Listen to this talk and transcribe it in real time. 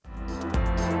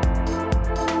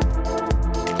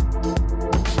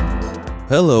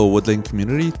Hello, Woodlane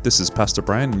community. This is Pastor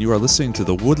Brian, and you are listening to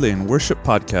the Woodlane Worship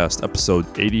Podcast, episode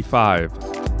 85.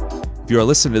 If you are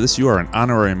listening to this, you are an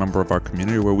honorary member of our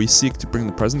community where we seek to bring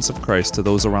the presence of Christ to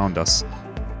those around us.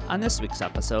 On this week's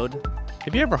episode,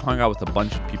 have you ever hung out with a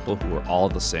bunch of people who were all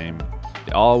the same?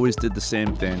 They always did the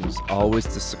same things, always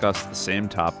discussed the same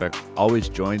topic, always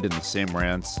joined in the same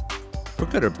rants. For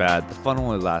good or bad, the fun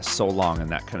only lasts so long in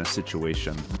that kind of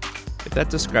situation. If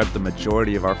that described the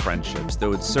majority of our friendships, there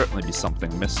would certainly be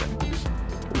something missing.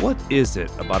 What is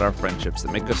it about our friendships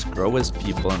that make us grow as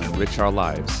people and enrich our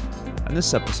lives? In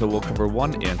this episode, we'll cover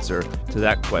one answer to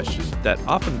that question that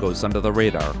often goes under the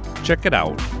radar. Check it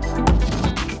out.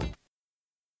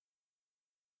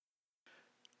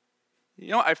 You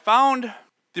know, I found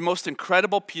the most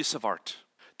incredible piece of art.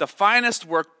 The finest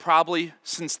work probably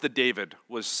since the David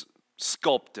was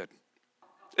sculpted.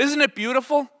 Isn't it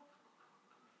beautiful?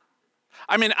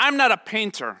 I mean, I'm not a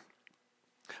painter,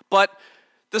 but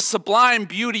the sublime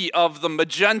beauty of the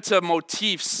magenta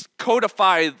motifs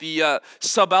codify the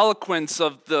sub-eloquence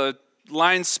of the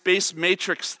line space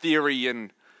matrix theory,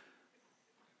 and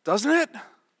doesn't it?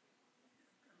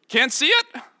 Can't see it?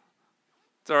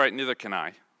 It's all right, neither can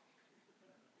I.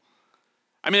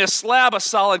 I mean, a slab of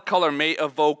solid color may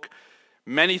evoke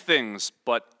many things,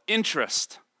 but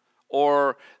interest,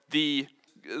 or the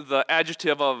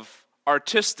adjective of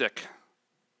artistic,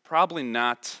 probably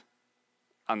not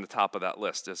on the top of that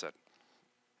list, is it?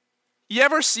 You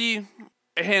ever see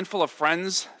a handful of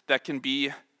friends that can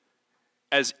be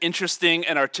as interesting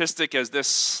and artistic as this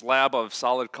slab of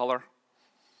solid color?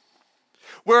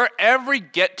 Where every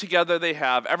get-together they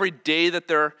have, every day that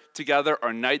they're together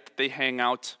or night that they hang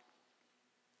out,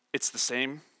 it's the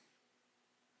same.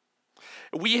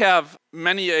 We have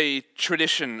many a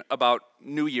tradition about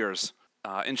New Year's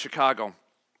in Chicago.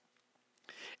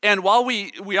 And while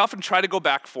we often try to go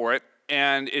back for it,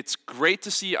 and it's great to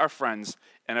see our friends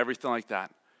and everything like that,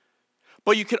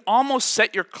 but you could almost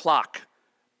set your clock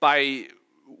by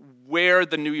where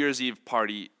the New Year's Eve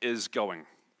party is going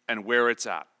and where it's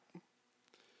at.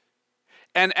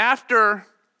 And after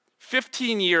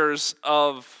 15 years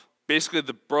of basically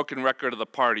the broken record of the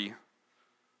party,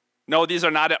 no, these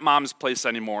are not at Mom's place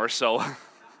anymore, so. I started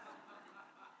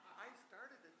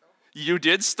it, though. You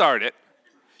did start it.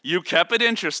 You kept it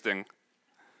interesting.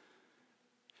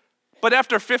 But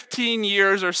after 15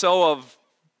 years or so of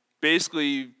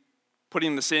basically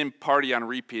putting the same party on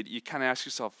repeat, you kind of ask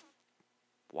yourself,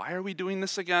 why are we doing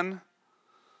this again?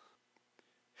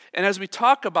 And as we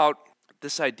talk about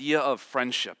this idea of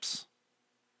friendships,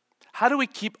 how do we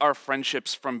keep our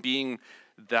friendships from being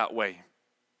that way,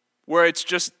 where it's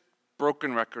just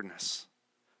broken recordness?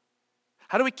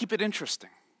 How do we keep it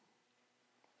interesting?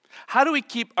 How do we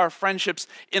keep our friendships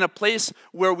in a place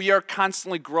where we are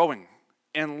constantly growing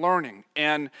and learning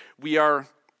and we are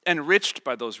enriched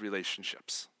by those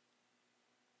relationships?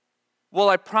 Well,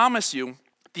 I promise you,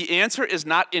 the answer is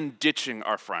not in ditching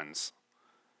our friends.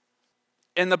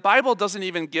 And the Bible doesn't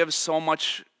even give so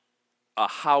much a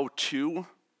how-to,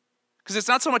 because it's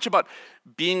not so much about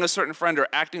being a certain friend or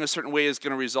acting a certain way is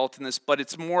going to result in this, but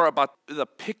it's more about the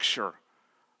picture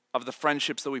of the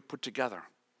friendships that we put together.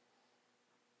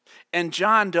 And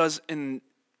John does an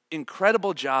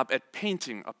incredible job at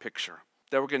painting a picture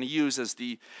that we're going to use as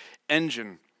the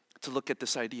engine to look at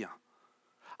this idea.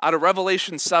 Out of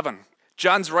Revelation 7,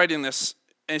 John's writing this,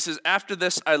 and he says, "After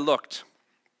this I looked,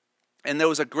 and there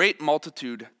was a great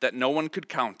multitude that no one could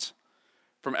count,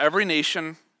 from every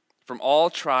nation, from all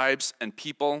tribes and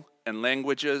people and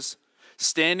languages,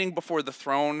 standing before the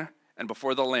throne and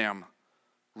before the Lamb,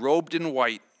 robed in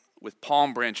white, with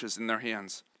palm branches in their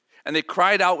hands. And they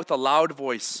cried out with a loud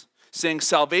voice, saying,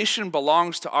 'Salvation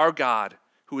belongs to our God,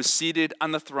 who is seated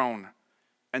on the throne,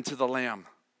 and to the Lamb.'"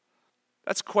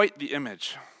 That's quite the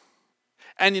image.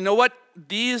 And you know what?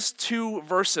 These two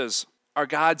verses are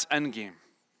God's endgame.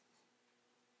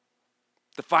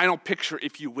 The final picture,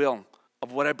 if you will,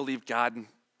 of what I believe God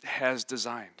has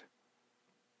designed.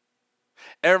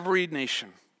 Every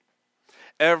nation,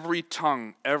 every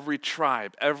tongue, every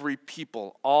tribe, every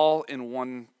people, all in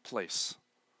one place.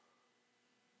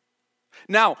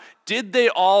 Now, did they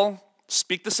all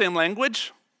speak the same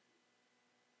language?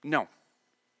 No.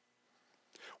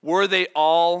 Were they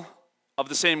all of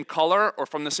the same color or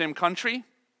from the same country?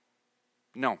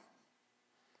 No.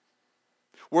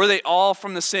 Were they all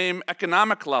from the same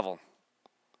economic level?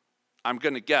 I'm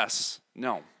going to guess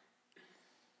no.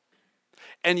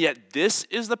 And yet this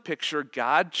is the picture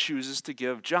God chooses to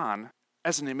give John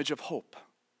as an image of hope.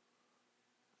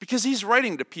 Because he's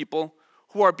writing to people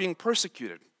who are being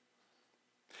persecuted,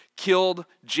 killed,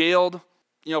 jailed,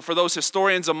 For those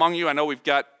historians among you, I know we've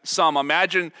got some,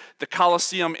 imagine the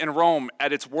Colosseum in Rome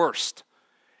at its worst.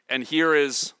 And here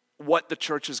is what the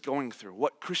church is going through,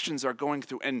 what Christians are going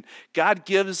through. And God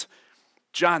gives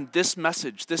John this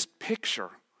message, this picture,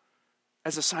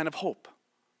 as a sign of hope.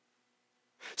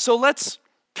 So let's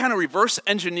kind of reverse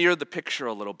engineer the picture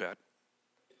a little bit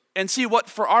and see what,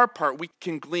 for our part, we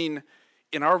can glean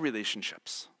in our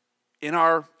relationships, in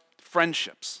our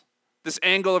friendships, this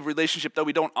angle of relationship that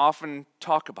we don't often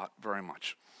talk about very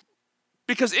much.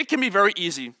 Because it can be very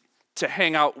easy to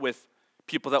hang out with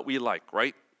people that we like,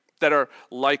 right? That are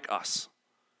like us.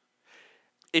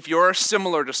 If you're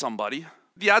similar to somebody,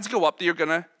 the odds go up that you're going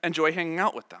to enjoy hanging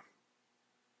out with them.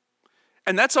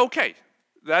 And that's okay.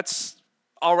 That's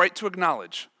all right to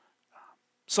acknowledge,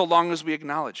 so long as we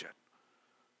acknowledge it.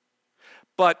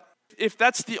 But if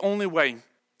that's the only way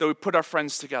that we put our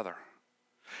friends together,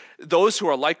 those who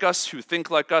are like us, who think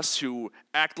like us, who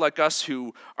act like us,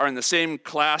 who are in the same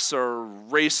class or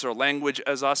race or language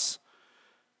as us,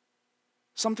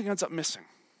 something ends up missing.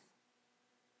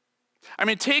 I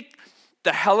mean, take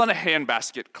the Hell in a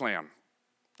Handbasket clan,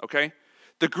 okay?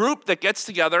 The group that gets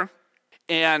together,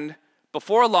 and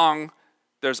before long,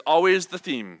 there's always the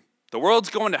theme. The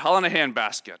world's going to hell in a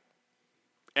handbasket,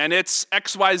 and it's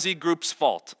XYZ group's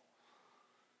fault.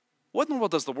 What in the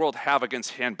world does the world have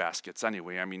against handbaskets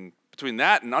anyway? I mean, between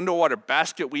that and underwater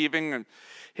basket weaving, and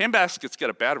handbaskets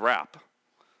get a bad rap.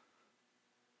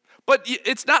 But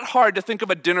it's not hard to think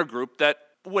of a dinner group that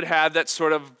would have that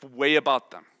sort of way about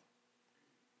them,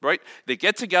 right? They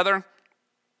get together,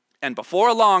 and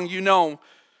before long,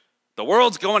 the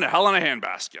world's going to hell in a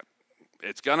handbasket.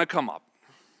 It's going to come up.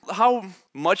 How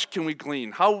much can we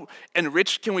glean? How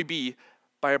enriched can we be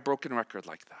by a broken record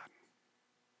like that?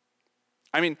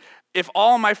 I mean, if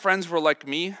all my friends were like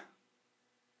me,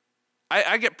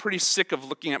 I get pretty sick of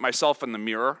looking at myself in the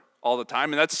mirror all the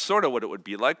time, and that's sort of what it would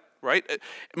be like, right?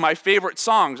 My favorite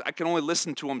songs, I can only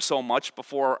listen to them so much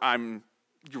before I'm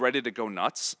ready to go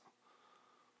nuts.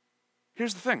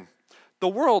 Here's the thing. The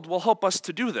world will help us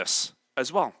to do this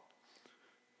as well,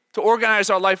 to organize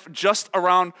our life just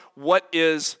around what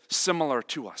is similar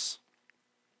to us.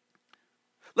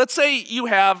 Let's say you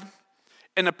have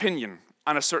an opinion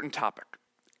on a certain topic,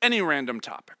 any random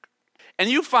topic, and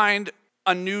you find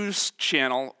a news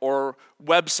channel or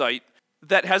website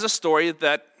that has a story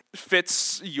that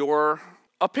fits your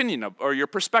opinion or your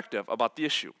perspective about the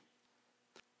issue.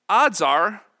 Odds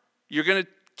are you're going to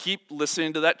keep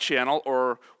listening to that channel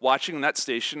or watching that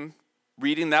station,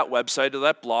 reading that website or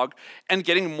that blog, and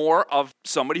getting more of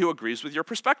somebody who agrees with your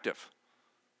perspective.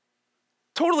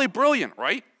 Totally brilliant,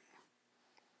 right?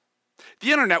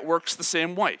 The internet works the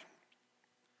same way.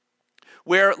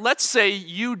 Where, let's say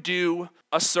you do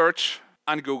a search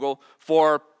on Google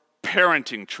for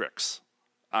parenting tricks.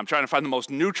 I'm trying to find the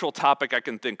most neutral topic I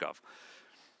can think of.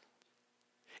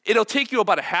 It'll take you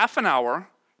about a half an hour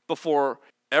before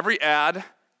every ad,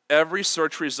 every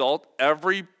search result,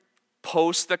 every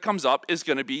post that comes up is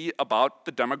going to be about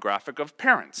the demographic of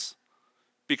parents.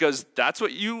 Because that's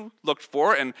what you looked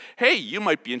for, and hey, you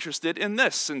might be interested in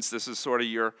this, since this is sort of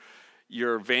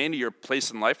your vein, your place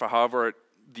in life, or however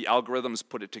the algorithms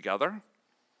put it together.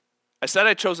 I said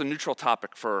I chose a neutral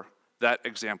topic for that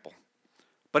example,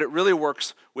 but it really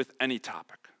works with any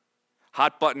topic.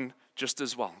 Hot button just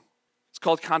as well. It's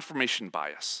called confirmation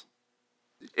bias.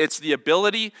 It's the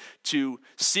ability to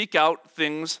seek out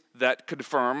things that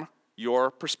confirm your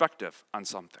perspective on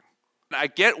something. I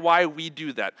get why we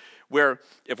do that, where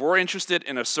if we're interested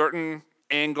in a certain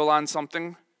angle on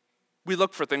something, we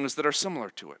look for things that are similar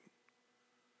to it.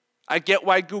 I get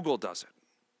why Google does it.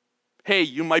 Hey,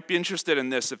 you might be interested in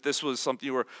this if this was something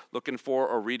you were looking for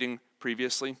or reading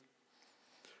previously.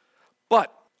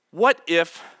 But what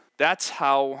if that's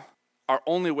how our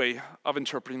only way of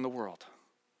interpreting the world?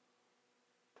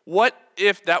 What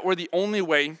if that were the only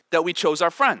way that we chose our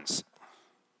friends?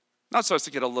 Now it starts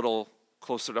to get a little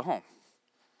closer to home.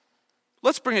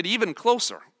 Let's bring it even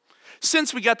closer.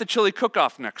 Since we got the chili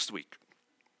cook-off next week,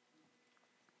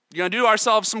 we're going to do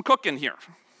ourselves some cooking here.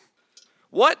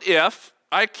 What if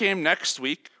I came next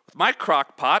week with my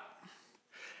crock pot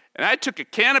and I took a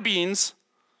can of beans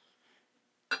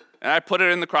and I put it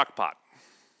in the crock pot?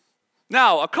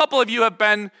 Now, a couple of you have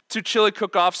been to chili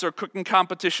cook-offs or cooking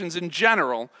competitions in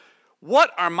general.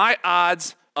 What are my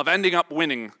odds of ending up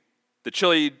winning the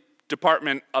chili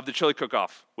department of the chili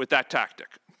cook-off with that tactic?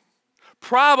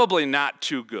 Probably not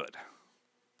too good.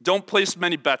 Don't place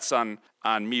many bets on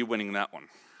me winning that one.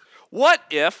 What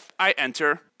if I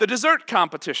enter the dessert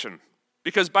competition?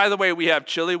 Because, by the way, we have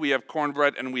chili, we have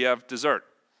cornbread, and we have dessert.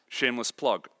 Shameless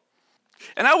plug.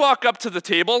 And I walk up to the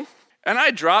table, and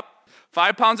I drop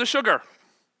 5 pounds of sugar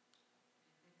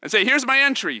and say, here's my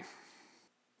entry.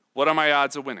 What are my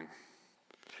odds of winning?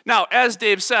 Now, as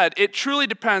Dave said, it truly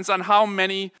depends on how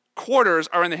many quarters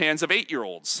are in the hands of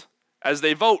 8-year-olds as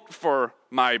they vote for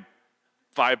my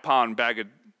 5-pound bag of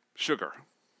sugar.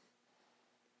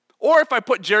 Or if I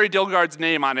put Jerry Dilgard's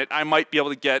name on it, I might be able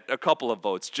to get a couple of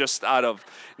votes just out of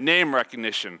name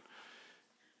recognition.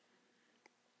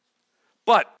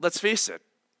 But let's face it,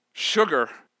 sugar,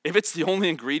 if it's the only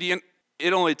ingredient,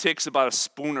 it only takes about a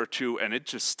spoon or two and it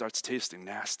just starts tasting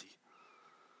nasty.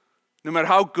 No matter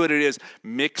how good it is,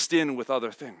 mixed in with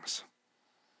other things.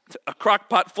 A crock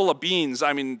pot full of beans,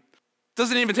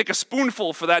 doesn't even take a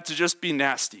spoonful for that to just be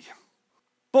nasty.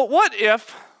 But what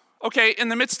if, in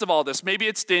the midst of all this, maybe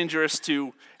it's dangerous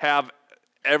to have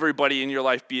everybody in your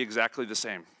life be exactly the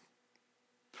same.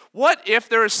 What if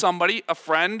there is somebody, a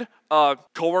friend, a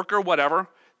coworker, whatever,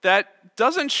 that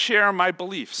doesn't share my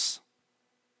beliefs,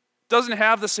 doesn't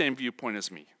have the same viewpoint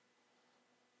as me?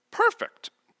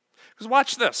 Perfect. Because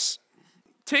watch this.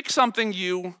 Take something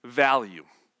you value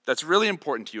that's really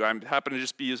important to you. I happen to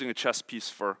just be using a chess piece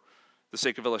for the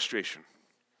sake of illustration.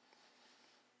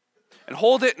 And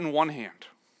hold it in one hand.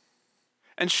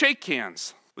 And shake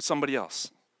hands with somebody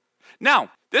else.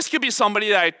 Now, this could be somebody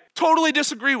that I totally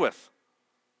disagree with.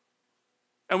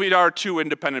 And we are 2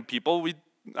 independent people.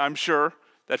 I'm sure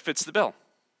that fits the bill.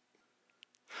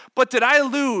 But did I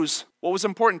lose what was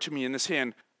important to me in this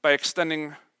hand by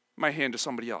extending my hand to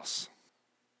somebody else?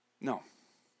 No.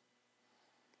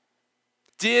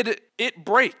 Did it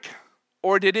break?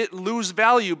 Or did it lose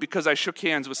value because I shook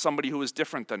hands with somebody who was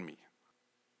different than me?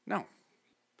 No.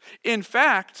 In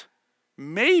fact,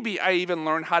 maybe I even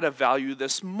learned how to value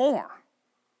this more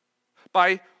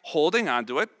by holding on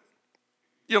to it.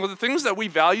 The things that we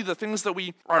value, the things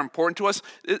that are important to us,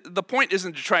 the point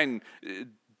isn't to try and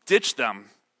ditch them.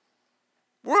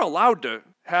 We're allowed to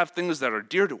have things that are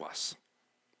dear to us,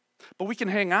 but we can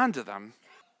hang on to them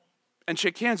and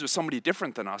shake hands with somebody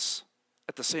different than us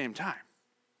at the same time.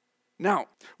 Now,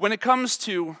 when it comes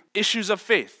to issues of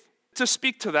faith, to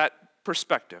speak to that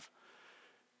perspective,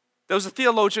 there was a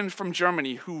theologian from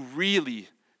Germany who really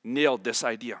nailed this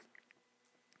idea.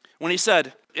 When he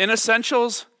said, in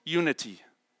essentials, unity.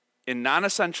 In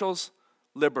non-essentials,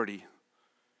 liberty.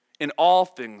 In all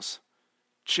things,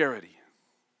 charity.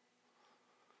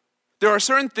 There are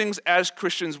certain things as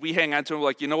Christians we hang on to,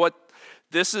 like, you know what?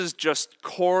 This is just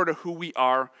core to who we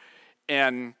are,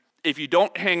 and if you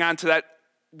don't hang on to that,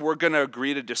 we're going to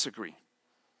agree to disagree.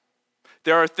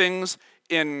 There are things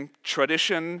in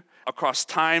tradition, across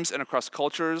times and across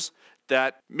cultures,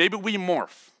 that maybe we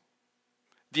morph.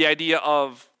 The idea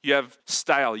of you have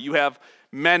style, you have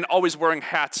men always wearing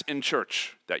hats in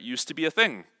church. That used to be a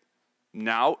thing.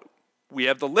 Now we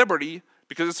have the liberty,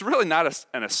 because it's really not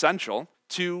an essential,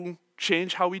 to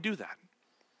change how we do that.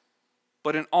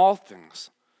 But in all things,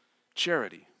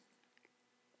 charity.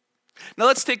 Now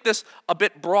let's take this a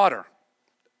bit broader,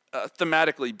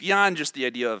 thematically, beyond just the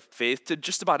idea of faith to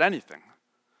just about anything.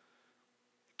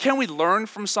 Can we learn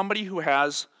from somebody who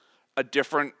has a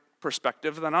different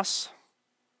perspective than us?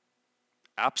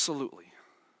 Absolutely.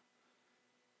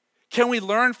 Can we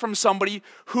learn from somebody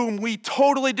whom we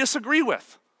totally disagree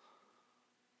with?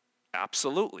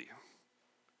 Absolutely.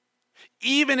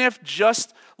 Even if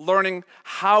just learning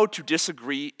how to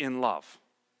disagree in love.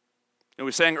 And we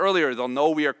were saying earlier, they'll know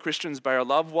we are Christians by our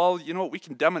love. Well, you know what? We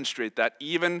can demonstrate that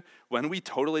even when we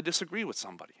totally disagree with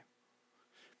somebody.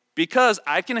 Because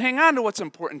I can hang on to what's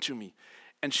important to me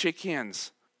and shake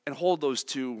hands and hold those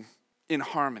two in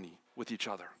harmony with each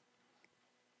other.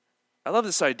 I love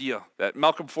this idea that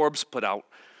Malcolm Forbes put out.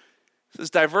 It says,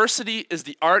 diversity is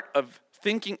the art of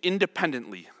thinking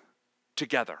independently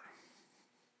together.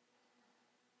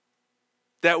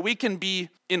 That we can be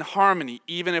in harmony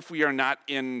even if we are not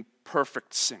in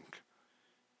perfect sync.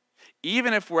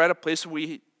 Even if we're at a place where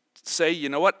we say, you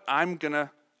know what, I'm going to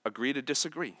agree to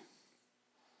disagree.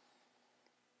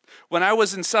 When I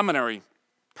was in seminary,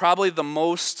 probably the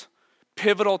most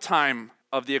pivotal time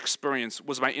of the experience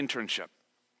was my internship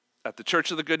at the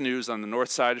Church of the Good News on the north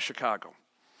side of Chicago.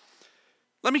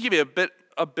 Let me give you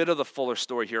a bit of the fuller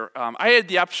story here. I had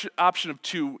the option of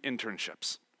 2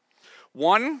 internships.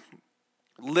 One,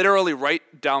 literally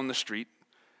right down the street,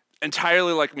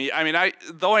 entirely like me.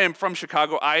 Though I am from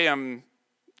Chicago, I am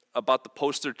about the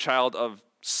poster child of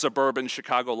suburban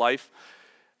Chicago life.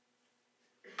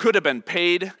 Could have been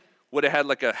paid, would have had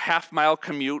like a half-mile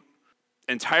commute,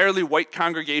 entirely white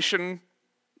congregation,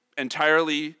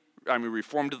 entirely,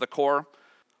 reformed to the core.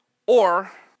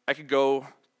 Or I could go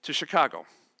to Chicago.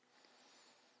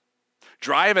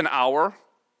 Drive an hour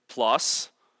plus,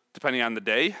 depending on the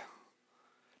day,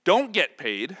 don't get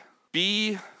paid.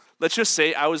 B, let's just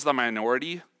say I was the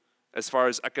minority as far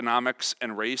as economics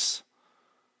and race.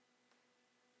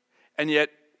 And yet,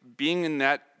 being in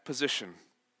that position,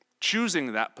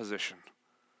 choosing that position,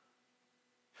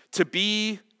 to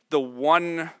be the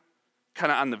one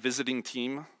kind of on the visiting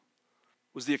team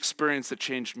was the experience that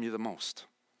changed me the most.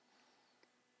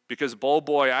 Because,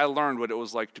 boy, I learned what it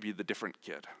was like to be the different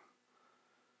kid.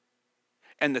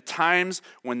 And the times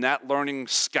when that learning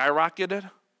skyrocketed,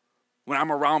 when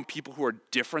I'm around people who are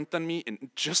different than me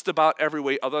in just about every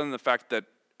way, other than the fact that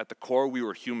at the core we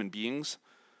were human beings,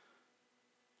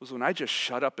 was when I just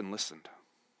shut up and listened.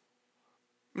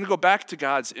 I'm going to go back to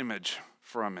God's image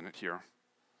for a minute here.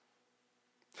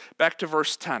 Back to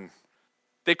verse 10.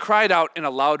 They cried out in a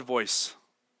loud voice.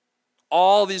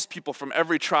 All these people from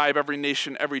every tribe, every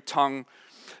nation, every tongue,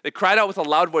 they cried out with a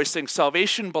loud voice, saying,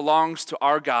 "Salvation belongs to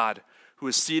our God, who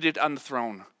is seated on the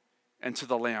throne, and to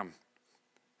the Lamb."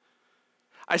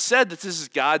 I said that this is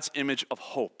God's image of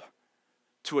hope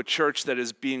to a church that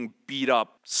is being beat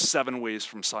up 7 ways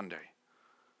from Sunday.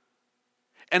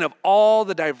 And of all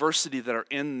the diversity that are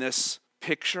in this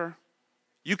picture,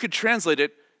 you could translate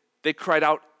it, they cried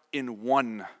out in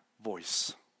one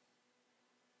voice.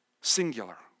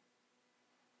 Singular.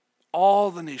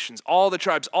 All the nations, all the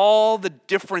tribes, all the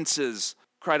differences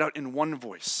cried out in one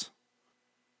voice.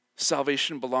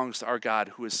 Salvation belongs to our God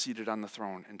who is seated on the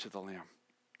throne and to the Lamb.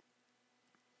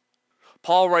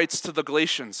 Paul writes to the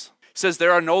Galatians, he says,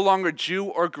 there are no longer Jew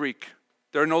or Greek.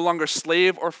 There are no longer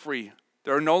slave or free.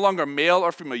 There are no longer male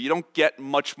or female. You don't get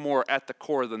much more at the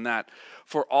core than that.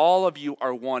 For all of you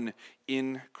are one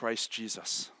in Christ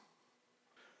Jesus.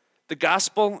 The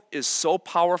gospel is so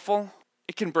powerful,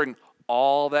 it can bring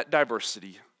all that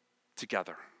diversity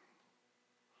together.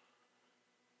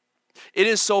 It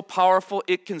is so powerful,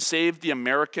 it can save the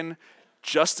American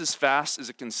just as fast as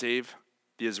it can save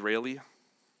the Israeli.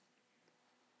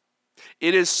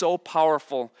 It is so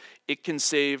powerful, it can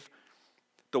save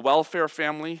the welfare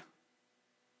family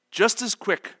just as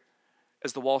quick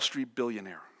as the Wall Street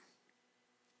billionaire.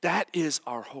 That is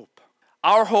our hope.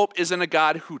 Our hope is in a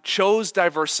God who chose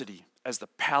diversity as the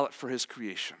palette for his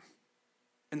creation,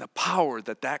 and the power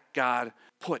that that God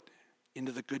put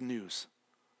into the good news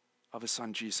of his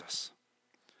son Jesus.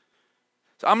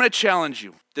 So I'm going to challenge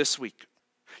you this week.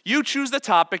 You choose the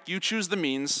topic, you choose the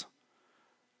means,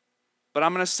 but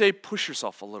I'm going to say push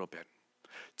yourself a little bit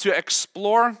to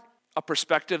explore a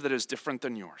perspective that is different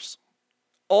than yours.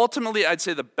 Ultimately, I'd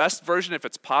say the best version, if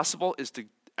it's possible, is to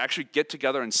actually get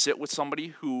together and sit with somebody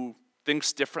who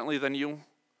thinks differently than you,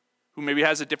 who maybe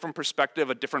has a different perspective,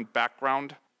 a different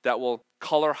background that will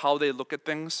color how they look at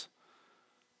things.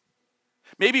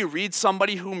 Maybe read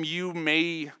somebody whom you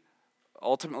may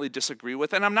ultimately disagree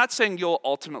with. And I'm not saying you'll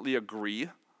ultimately agree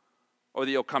or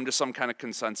that you'll come to some kind of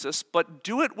consensus, but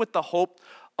do it with the hope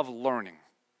of learning.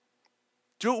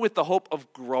 Do it with the hope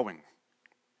of growing.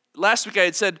 Last week I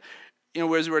had said,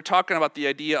 as we were talking about the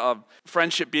idea of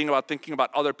friendship being about thinking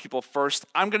about other people first,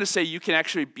 I'm going to say you can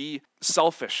actually be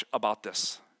selfish about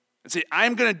this. And say,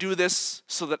 I'm going to do this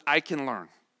so that I can learn,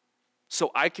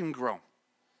 so I can grow.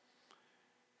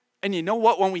 And you know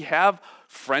what? When we have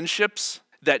friendships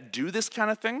that do this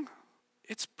kind of thing,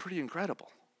 it's pretty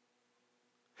incredible.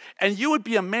 And you would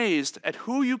be amazed at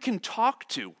who you can talk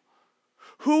to,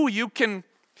 who you can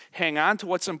hang on to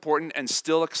what's important and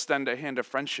still extend a hand of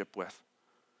friendship with.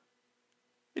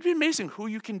 It'd be amazing who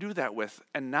you can do that with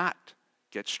and not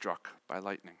get struck by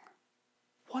lightning.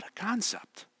 What a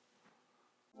concept.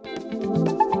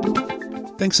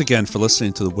 Thanks again for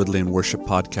listening to the Wood Lane Worship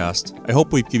Podcast. I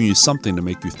hope we've given you something to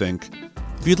make you think.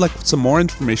 If you'd like some more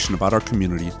information about our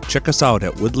community, check us out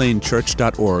at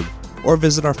woodlanechurch.org or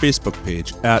visit our Facebook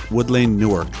page at Woodlane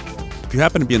Newark. If you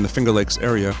happen to be in the Finger Lakes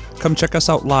area, come check us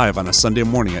out live on a Sunday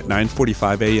morning at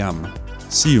 9:45 a.m.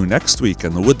 See you next week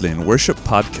on the Wood Lane Worship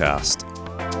Podcast.